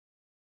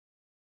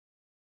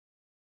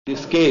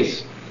This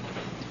case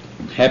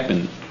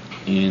happened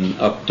in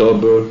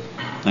October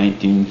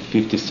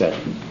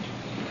 1957,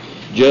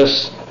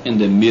 just in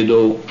the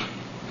middle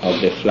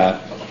of the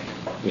flap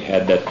we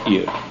had that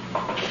year.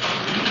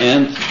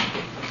 And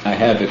I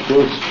have a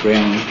close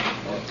friend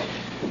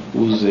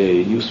who's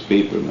a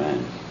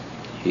newspaperman.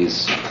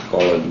 He's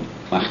called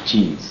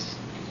Martins,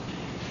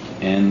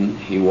 and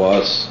he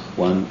was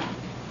one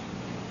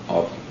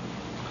of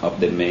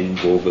the men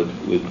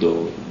involved with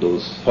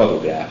those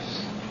photographs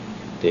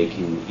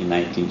taken in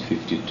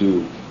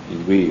 1952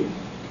 in Rio,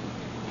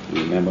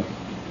 you remember?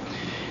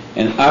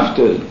 And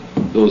after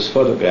those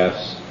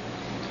photographs,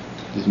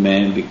 this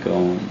man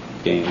became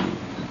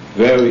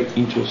very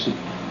interested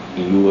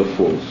in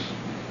UFOs,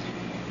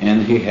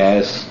 and he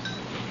has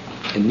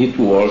a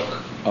network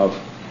of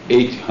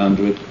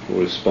 800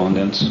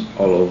 correspondents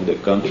all over the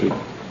country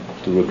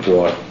to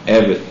report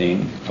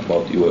everything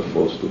about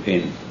UFOs to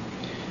him.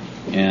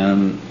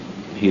 And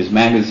his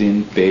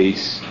magazine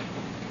pays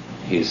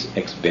his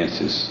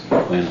expenses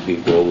when he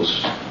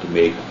goes to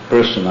make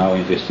personal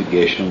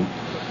investigation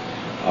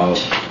of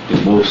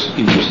the most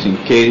interesting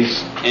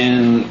case,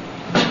 and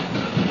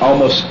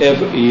almost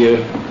every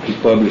year he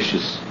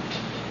publishes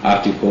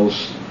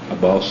articles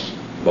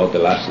about the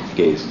last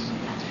case.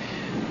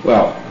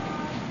 Well,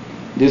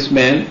 this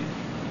man,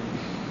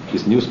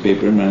 this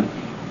newspaperman,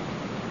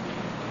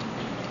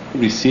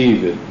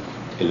 received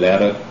a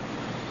letter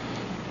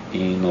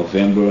in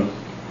November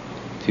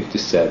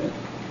 57.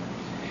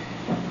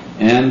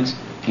 And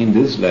in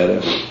this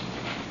letter,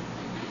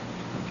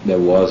 there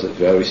was a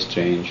very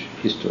strange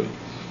history,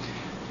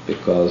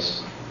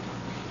 because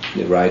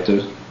the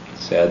writer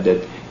said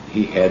that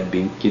he had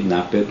been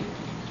kidnapped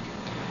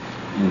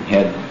and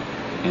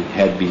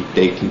had been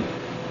taken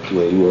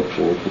to a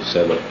UFO for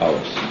several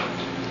hours,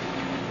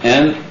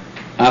 and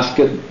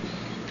asked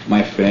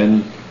my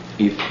friend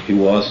if he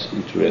was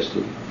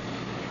interested.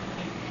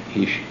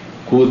 He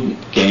could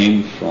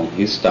came from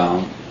his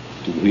town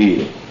to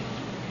Rio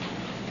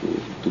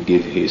to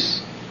give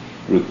his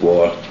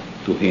report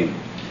to him.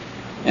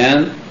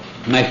 And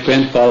my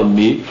friend called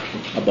me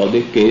about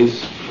the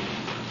case,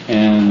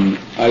 and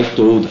I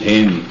told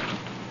him,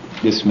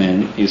 this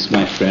man is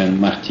my friend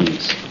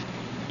Martins.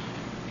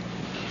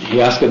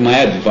 He asked my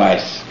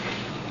advice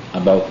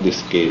about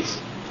this case,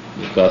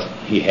 because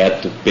he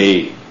had to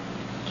pay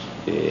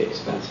the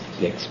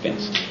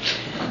expense.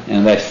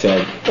 And I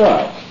said,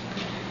 well,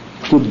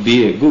 could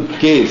be a good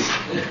case.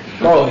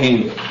 Call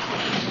him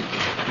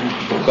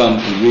to come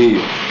to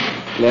Rio.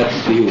 Let's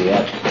see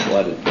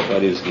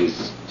what is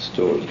his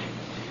story.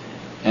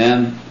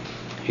 And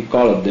he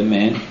called the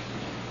man.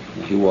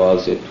 He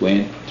was a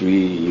 23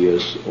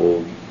 years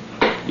old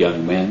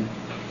young man,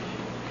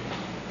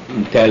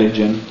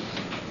 intelligent,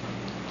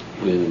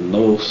 with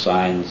no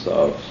signs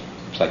of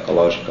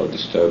psychological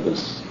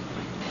disturbance,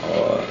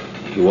 or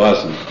he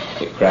wasn't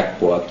a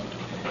crackpot,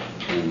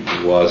 and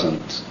he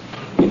wasn't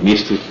a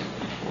mystic.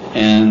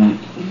 And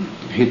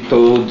he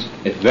told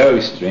a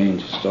very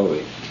strange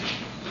story,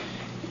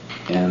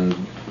 and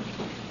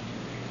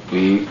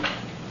we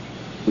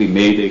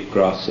made a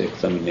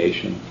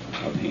cross-examination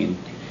of him,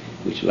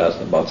 which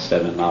lasted about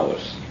 7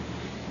 hours.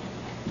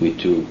 We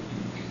two,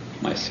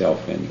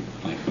 myself and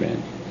my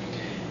friend.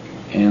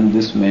 And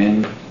this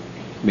man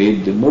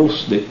made the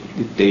most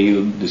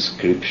detailed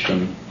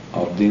description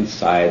of the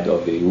inside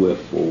of a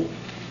UFO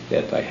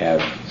that I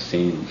have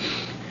seen.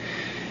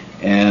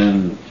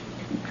 And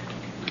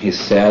he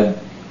said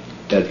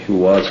that he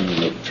was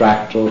in a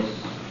tractor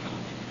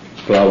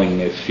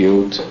plowing a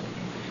field,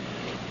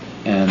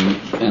 and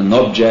an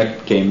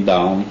object came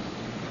down,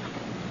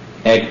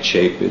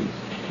 egg-shaped,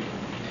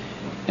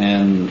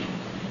 and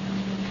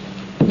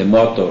the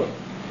motor,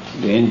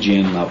 the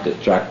engine of the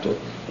tractor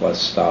was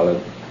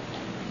stalled,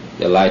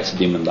 the lights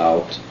dimmed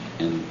out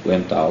and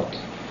went out,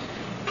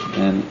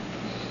 and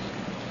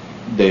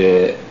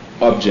the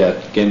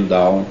object came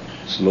down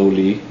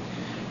slowly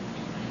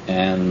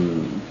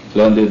and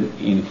landed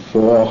in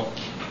four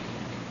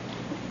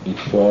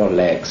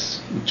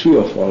legs, 3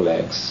 or 4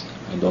 legs.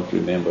 I don't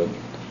remember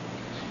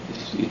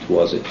if it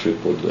was a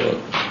triple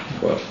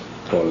or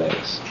 4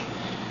 legs.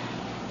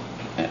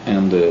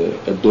 And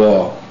a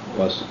door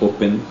was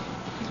open,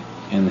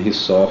 and he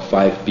saw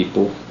 5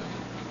 people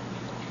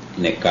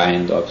in a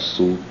kind of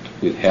suit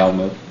with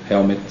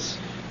helmets,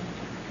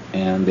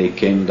 and they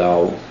came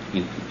down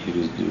in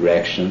his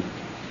direction,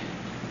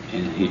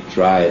 and he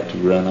tried to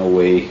run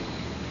away,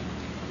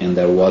 and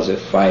there was a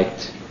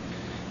fight.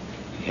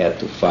 He had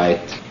to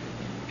fight,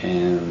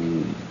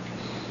 and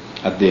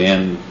at the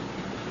end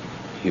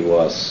he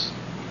was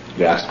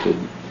grasped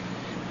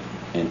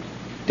and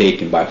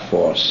taken by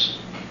force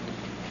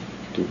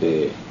to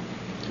the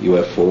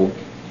UFO,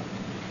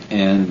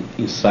 and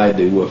inside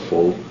the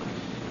UFO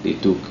they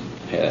took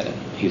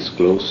his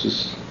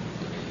clothes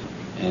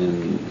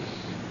and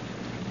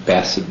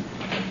passed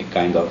a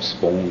kind of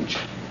sponge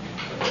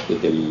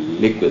with a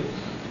liquid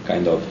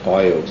kind of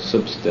oil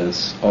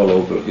substance all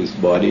over his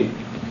body,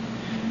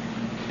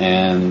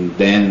 and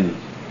then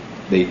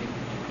they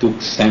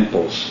took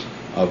samples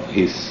of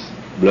his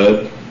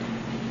blood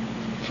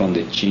from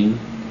the chin,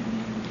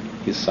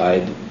 his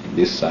side,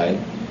 this side,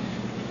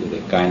 with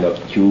a kind of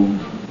tube,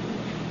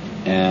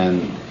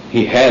 and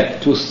he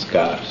had 2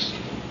 scars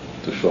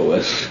to show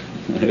us.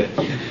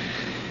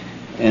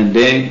 And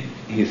then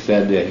he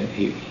said that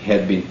he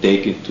had been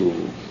taken to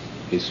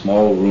a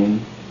small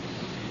room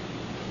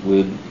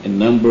with a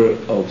number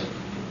of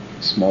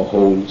small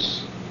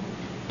holes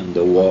in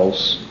the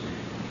walls,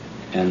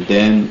 and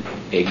then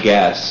a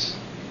gas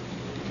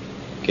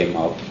came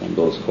out from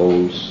those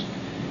holes,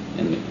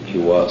 and he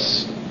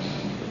was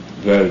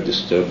very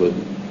disturbed.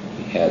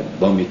 He had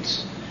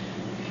vomits,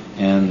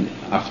 and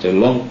after a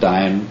long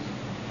time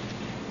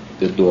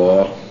the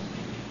door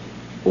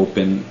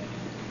opened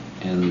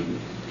and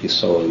he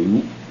saw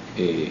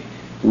a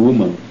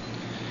woman,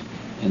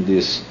 and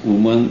this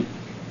woman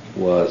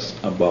was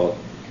about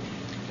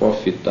 4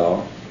 feet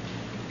tall,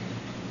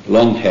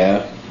 long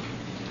hair,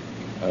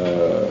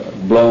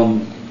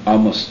 blonde,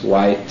 almost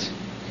white,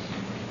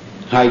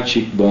 high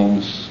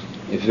cheekbones,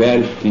 a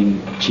very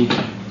thin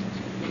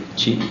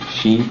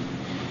chin,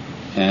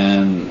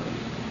 and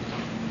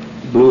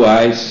blue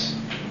eyes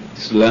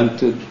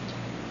slanted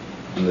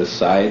on the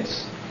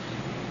sides,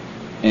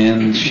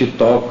 and she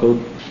talked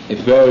a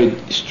very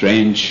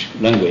strange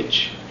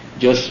language,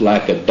 just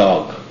like a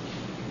dog,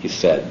 he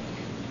said,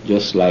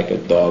 just like a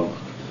dog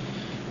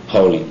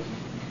howling.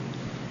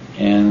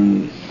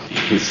 And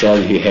he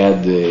said he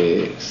had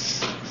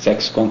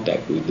sex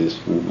contact with this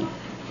woman.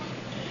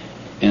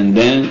 And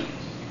then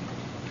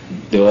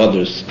the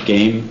others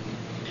came.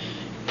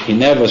 He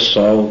never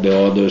saw the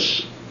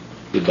others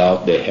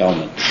without their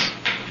helmets.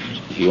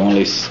 It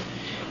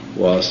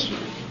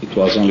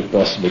was only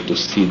possible to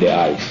see the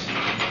eyes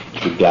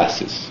through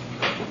glasses,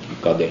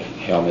 because the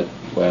helmet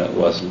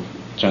wasn't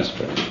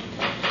transparent.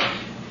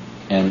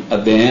 And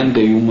at the end,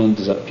 the woman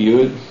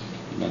disappeared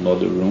in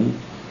another room,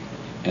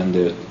 and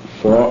the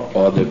 4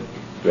 other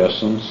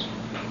persons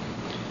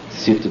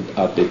seated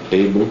at the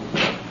table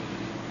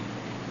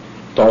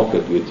talked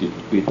with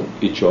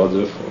each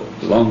other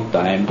for a long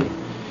time,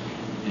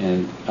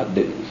 and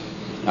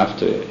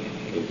after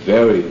a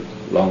very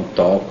long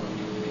talk,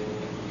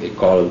 they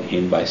called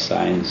him by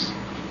signs,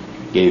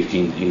 gave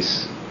him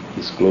his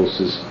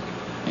clothes,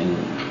 and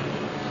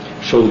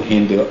showed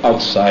him the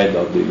outside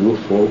of the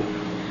UFO.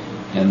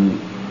 And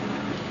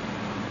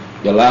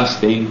the last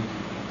thing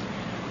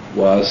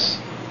was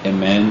a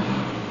man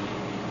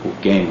who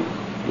came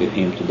with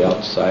him to the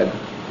outside.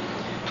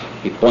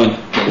 He pointed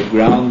to the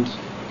ground,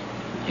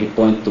 he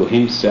pointed to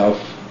himself,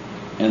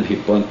 and he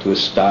pointed to a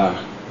star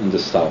in the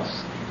south.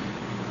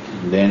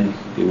 And then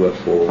the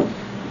UFO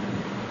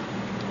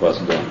was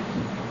gone.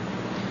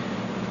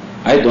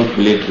 I don't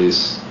believe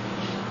this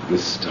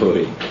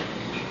story.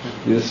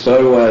 This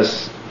story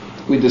was,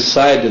 we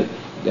decided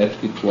that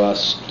it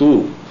was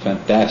too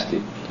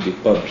fantastic to be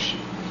published,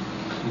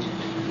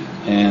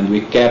 and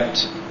we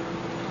kept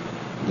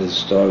the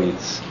story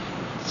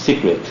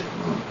secret,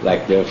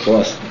 like the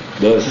first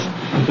does,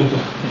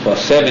 for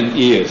 7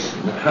 years.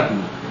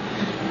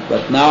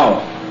 But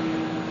now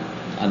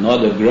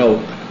another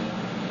group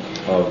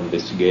of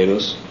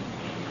investigators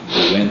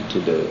went to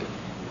the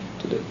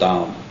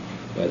town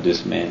where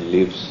this man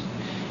lives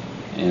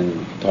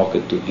and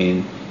talked to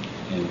him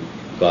and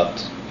got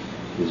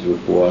his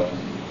report,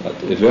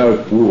 but a very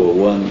poor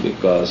one,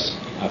 because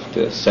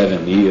after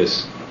 7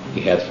 years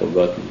he had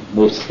forgotten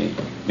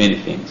many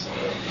things.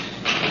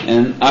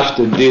 And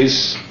after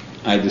this,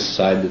 I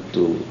decided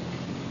to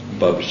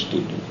publish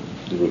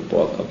the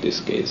report of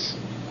this case.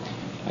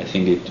 I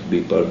think it to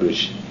be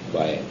published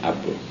by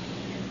April.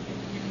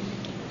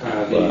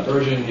 The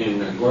version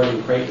in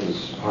Gordon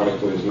Creighton's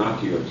article is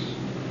not yours.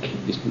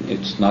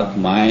 It's not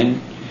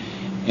mine,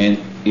 and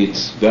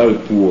it's very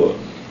poor.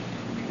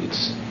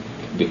 It's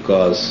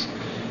because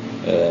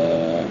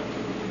the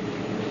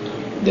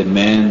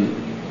man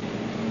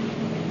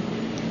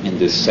in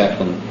the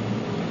second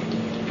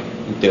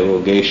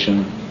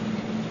interrogation,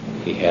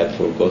 he had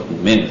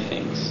forgotten many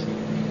things.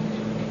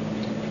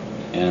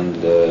 And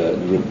the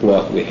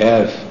report we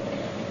have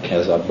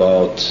has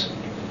about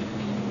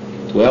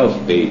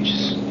 12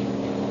 pages.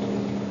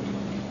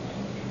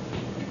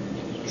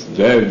 It's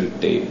very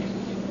detailed,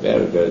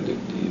 very, very detailed,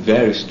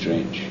 very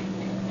strange.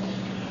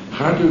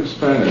 How do you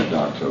explain it,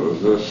 Doctor?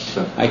 Is this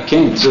I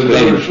can't explain.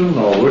 delusion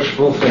or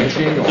wishful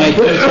thinking? Or I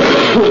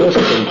just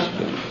can't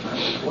explain.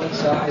 What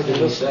size did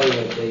you say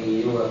that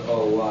the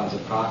UFO was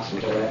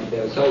approximately? They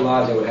were so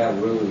large they would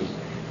have rooms.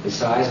 The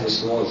size of a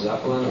small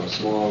Zeppelin or a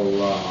small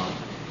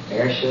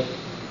airship?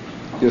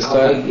 Yes, How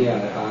sir. big,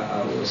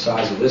 the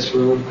size of this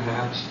room,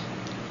 perhaps?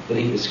 Did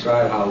he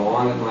describe how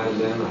long it might have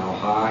been, how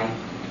high?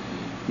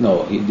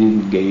 No, he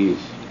didn't give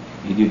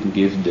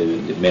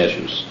the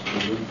measures.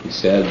 Mm-hmm. He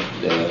said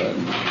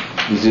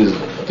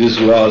this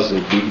was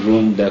a big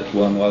room, that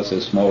one was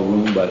a small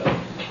room, but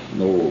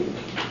no.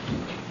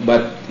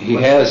 But he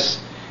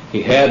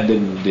had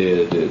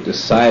the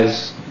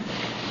size,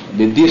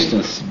 the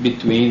distance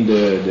between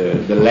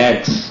the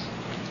legs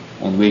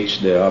on which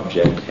the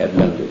object had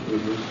landed.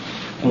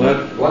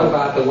 Mm-hmm. What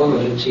about the woman?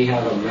 Didn't she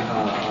have a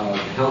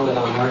helmet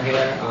on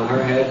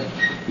her head?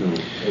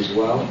 as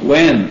well?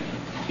 When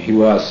he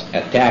was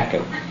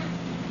attacked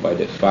by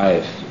the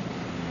 5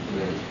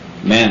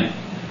 men,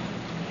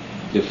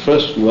 the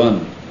first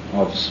one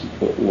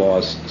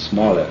was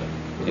smaller,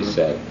 he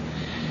said,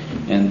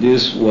 and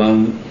this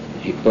one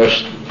he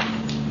pushed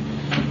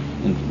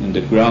in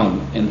the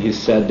ground, and he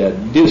said that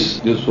this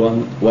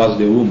one was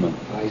the woman.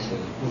 I see.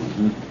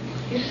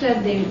 You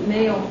said the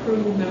male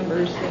crew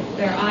members, that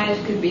their eyes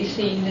could be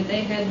seen, that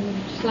they had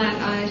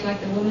slant eyes like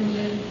the woman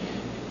did?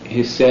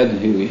 He said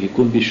he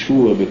couldn't be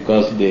sure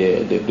because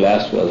the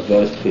glass was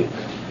very thick.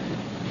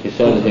 He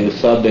said he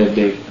thought that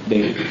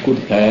they could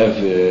have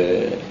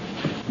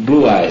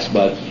blue eyes,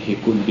 but he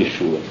couldn't be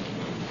sure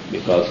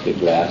because the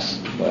glass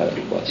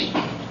was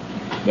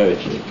very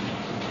thick.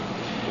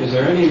 Is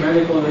there any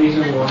medical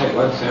reason why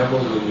blood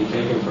samples would be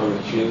taken from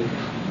the chin?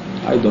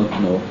 I don't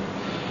know.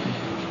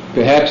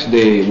 Perhaps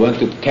they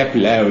wanted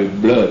capillary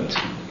blood.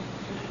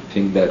 I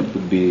think that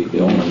would be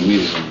the only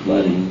reason.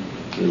 But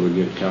They would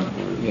get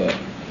capillary. yeah,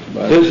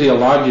 but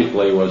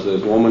Physiologically, was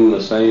this woman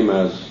the same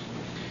as...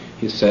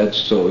 he said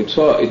so.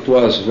 It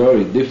was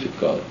very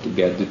difficult to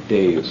get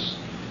details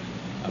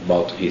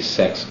about his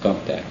sex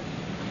contact.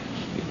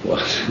 It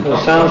was. Well,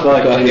 it sounds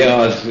like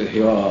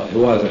he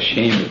was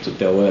ashamed to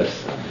tell us.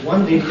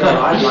 One detail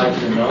I'd like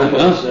to know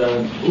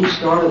is who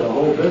started the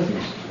whole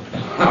business?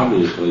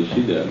 Obviously,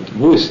 she did.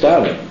 Who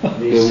started?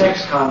 The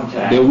sex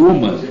contact the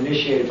woman. was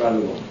initiated by the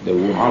woman. The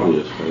woman.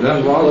 Obviously.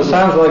 well, it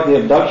sounds like the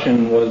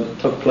abduction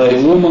took The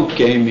place. woman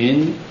came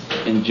in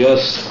and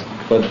just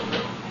put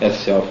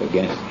herself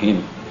against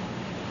him.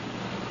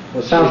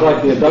 It sounds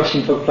like the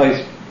abduction took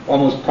place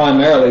almost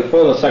primarily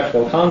for the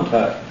sexual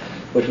contact,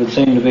 which would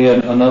seem to be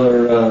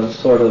another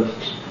sort of,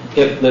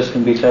 if this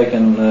can be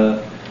taken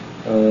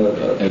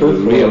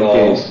truthfully at all,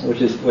 case.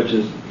 which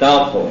is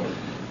doubtful.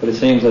 But it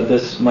seems that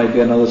this might be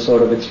another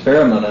sort of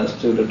experiment as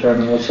to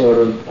determine what sort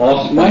of It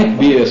offspring. might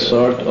be a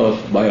sort of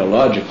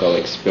biological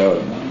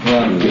experiment.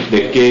 Yeah. If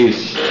the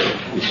case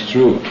is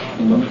true, I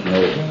don't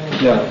know.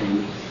 Yeah.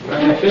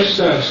 And if this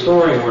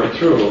story were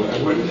true,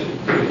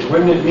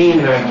 wouldn't it mean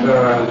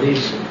that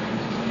these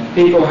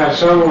people have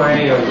some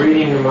way of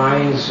reading the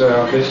minds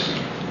of this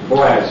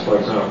Boaz, for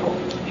example?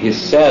 He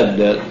said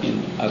that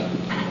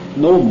at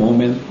no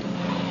moment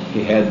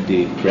he had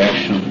the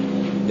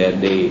impression that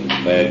they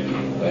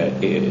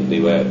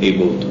were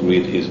able to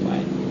read his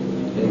mind.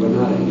 They were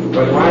not.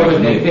 But why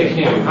would they pick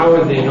him? How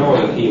would they know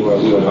that he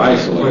was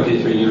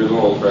isolated. 23 years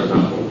old, for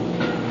example?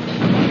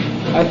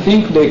 I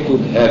think they could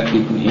have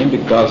picked him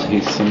because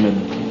he seemed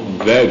in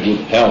very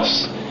good health,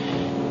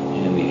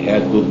 and he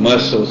had good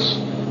muscles,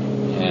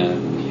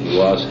 and he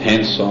was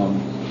handsome,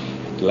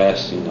 at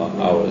least in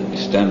our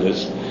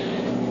standards.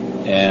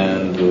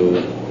 And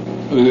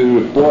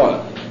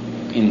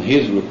in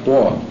his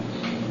report,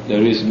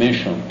 there is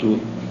mention to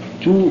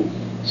 2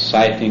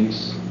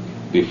 sightings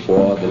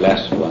before the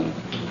last one.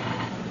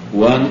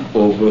 One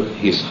over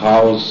his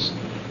house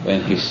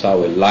when he saw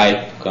a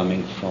light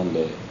coming from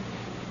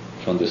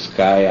the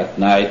sky at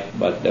night,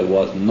 but there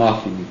was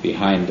nothing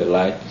behind the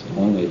light,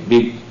 only a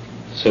big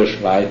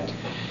searchlight.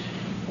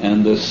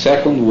 And the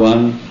second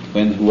one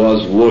when he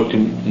was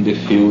working in the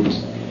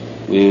fields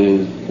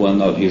with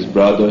one of his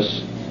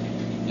brothers,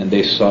 and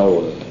they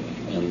saw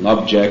an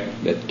object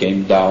that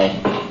came down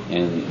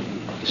and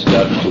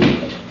started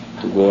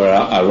to go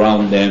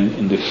around them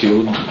in the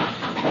field.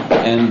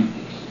 And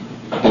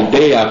the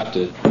day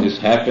after this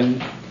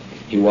happened,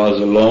 he was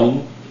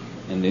alone,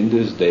 and in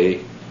this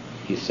day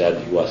he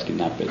said he was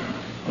kidnapped. In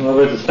other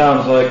words, it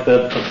sounds like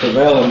that a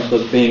surveillance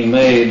was being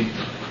made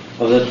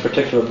of this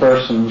particular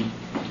person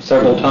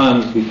several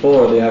times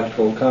before the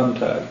actual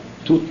contact.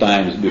 2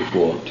 times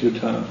before. 2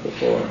 times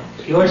before.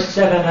 Your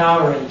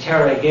 7-hour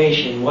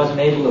interrogation wasn't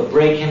able to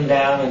break him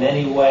down in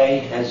any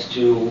way as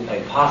to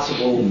a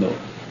possible No.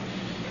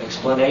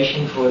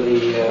 explanation for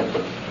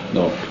the...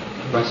 No.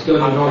 But still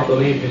you don't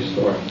believe his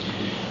story.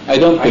 I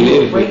don't Are you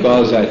believe afraid?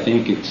 because I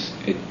think it's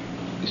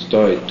a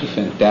story too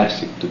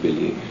fantastic to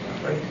believe.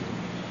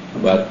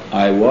 But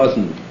I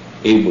wasn't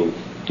able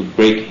to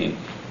break him.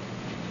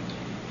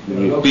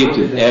 He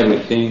repeated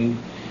everything,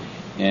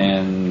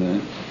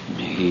 and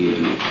he,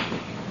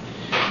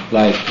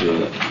 like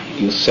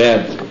you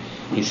said,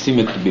 he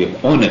seemed to be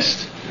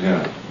honest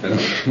Yeah.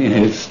 in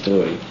his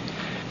story.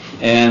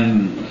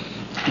 And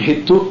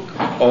he took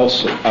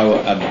also our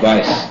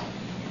advice,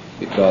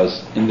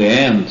 because in the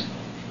end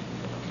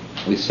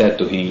we said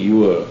to him,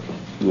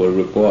 your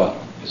report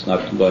is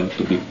not going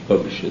to be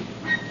published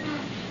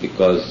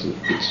because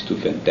it's too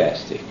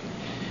fantastic.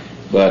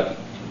 But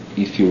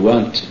if you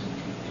want,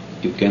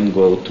 you can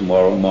go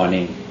tomorrow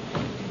morning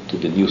to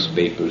the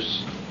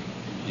newspapers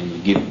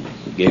and give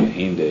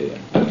him the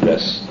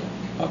address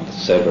of the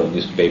several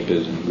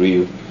newspapers in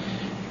Rio,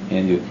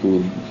 and you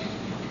could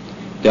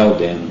tell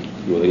them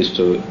your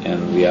history,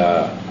 and we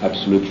are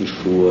absolutely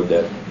sure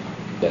that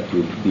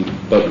will be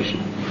published.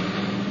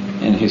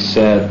 And he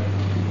said,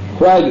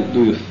 why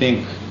do you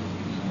think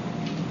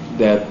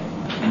that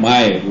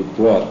my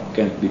report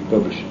can't be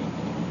published?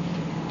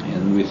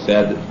 And we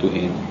said to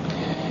him,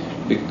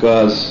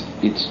 because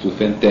it's too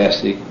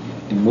fantastic,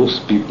 and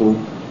most people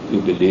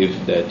will believe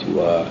that you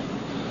are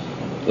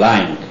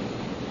lying.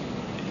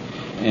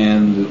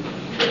 And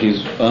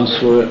his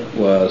answer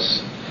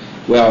was,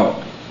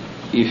 well,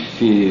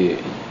 if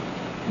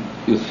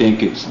you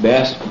think it's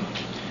best,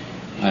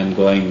 I'm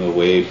going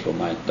away from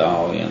my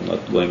town and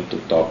not going to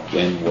talk to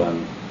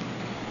anyone.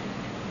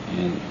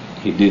 And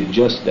he did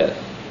just that.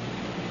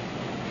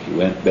 He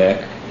went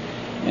back,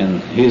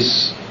 and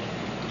his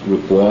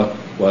report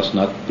was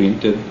not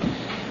printed.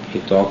 He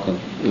talked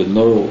with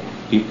no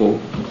people,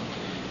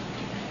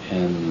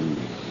 and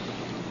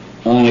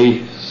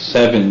only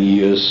 7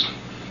 years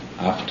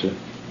after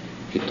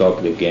he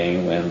talked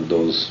again when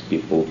those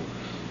people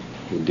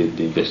who did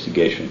the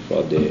investigation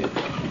for the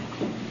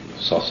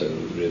Saucer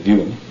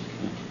Review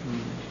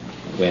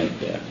went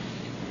there.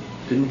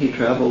 Didn't he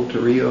travel to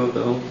Rio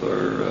though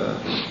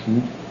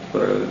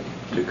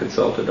to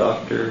consult a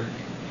doctor?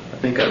 I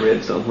think I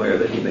read somewhere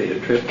that he made a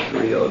trip to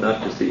Rio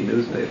not to see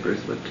newspapers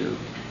but to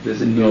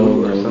visit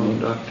you or some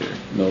doctor.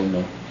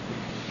 No.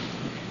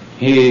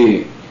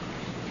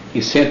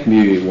 He sent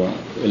me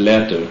a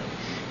letter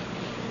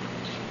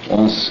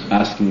once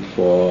asking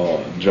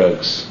for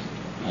drugs,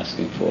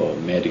 asking for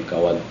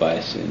medical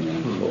advice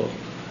and for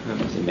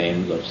the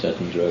names of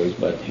certain drugs,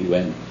 but he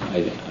went.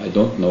 I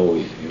don't know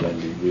if he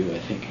went to Rio. I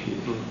think he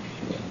went.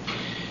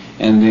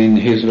 And in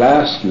his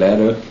last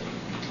letter,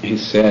 he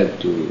said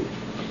to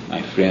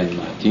my friend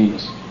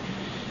Martins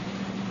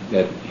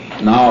that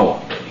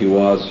now he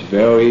was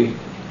very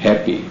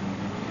happy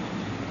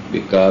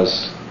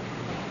because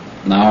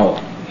now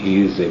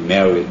he is a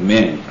married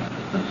man,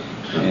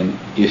 and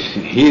if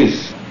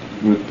his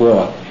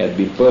report had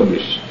been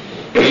published,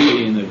 he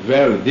is in a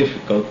very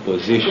difficult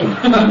position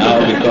now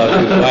because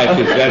his wife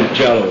is very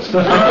jealous.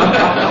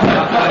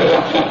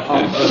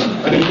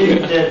 He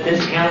didn't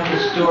discount the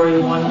story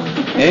one.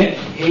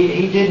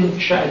 He didn't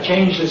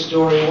change the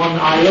story one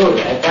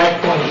iota. At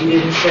that point, he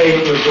didn't say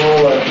it was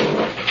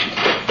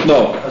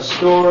all a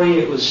story.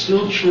 It was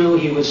still true.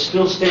 He was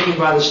still sticking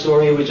by the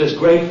story. He was just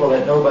grateful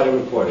that nobody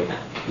reported it.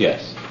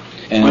 Yes.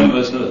 And when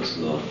was this,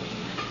 though?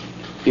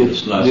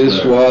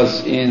 This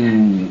was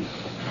in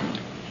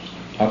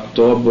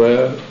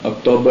October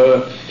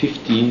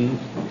 15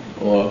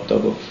 or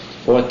October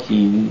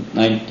 14,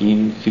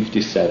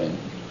 1957.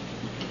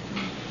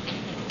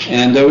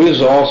 And there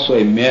is also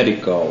a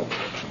medical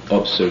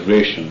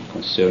observation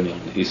concerning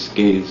his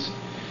case,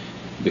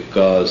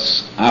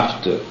 because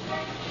after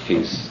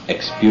his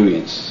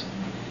experience,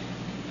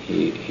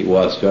 he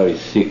was very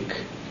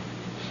sick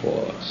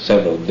for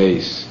several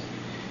days.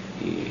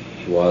 He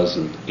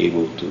wasn't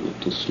able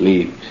to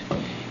sleep.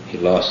 He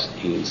lost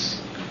his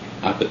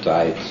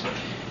appetite.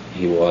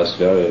 He was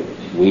very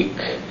weak,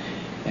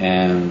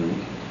 and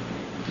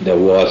there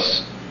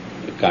was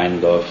a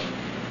kind of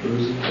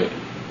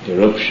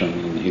eruption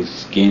in his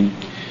skin,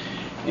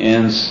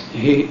 and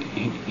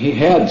he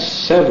had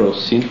several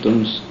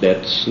symptoms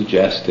that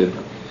suggested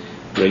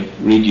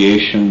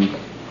radiation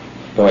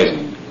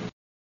poisoning.